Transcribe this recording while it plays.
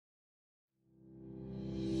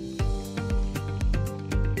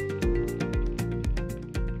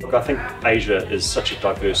Look, I think Asia is such a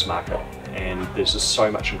diverse market, and there's just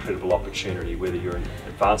so much incredible opportunity, whether you're an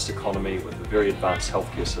advanced economy with a very advanced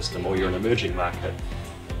healthcare system or you're an emerging market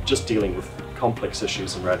just dealing with complex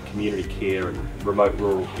issues around community care and remote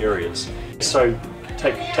rural areas. So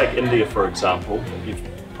take India for example. You've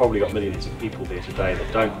probably got millions of people there today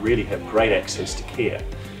that don't really have great access to care.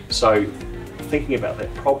 So thinking about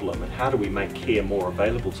that problem and how do we make care more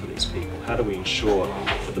available to these people? How do we ensure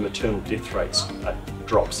that the maternal death rates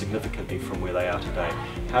drop significantly from where they are today?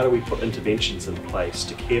 How do we put interventions in place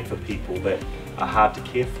to care for people that are hard to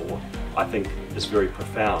care for? I think is very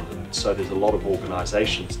profound, and so there's a lot of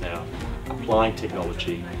organisations now applying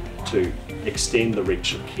technology to extend the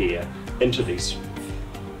reach of care into these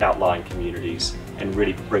outlying communities and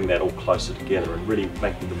really bring that all closer together and really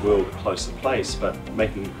making the world a closer place, but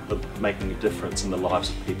making a difference in the lives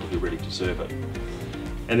of people who really deserve it.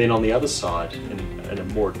 And then on the other side, in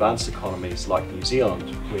more advanced economies like New Zealand,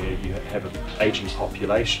 where you have an ageing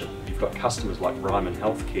population, you've got customers like Ryman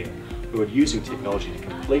Healthcare who are using technology to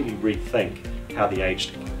completely rethink how the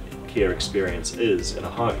aged care experience is in a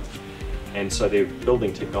home. And so they're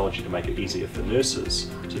building technology to make it easier for nurses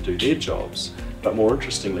to do their jobs, but more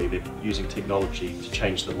interestingly, they're using technology to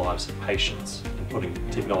change the lives of patients and putting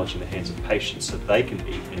technology in the hands of patients so they can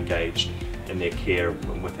be engaged in their care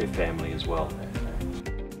and with their family as well.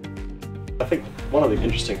 I think one of the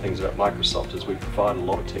interesting things about Microsoft is we provide a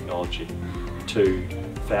lot of technology to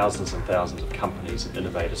thousands and thousands of companies and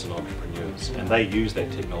innovators and entrepreneurs, and they use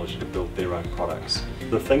that technology to build their own products.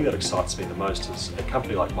 The thing that excites me the most is a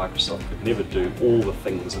company like Microsoft could never do all the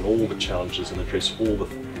things and all the challenges and address all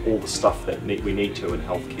the stuff that we need to in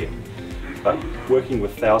healthcare. But working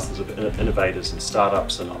with thousands of innovators and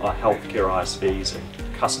startups and healthcare ISVs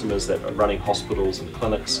and customers that are running hospitals and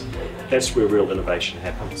clinics, that's where real innovation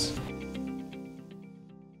happens.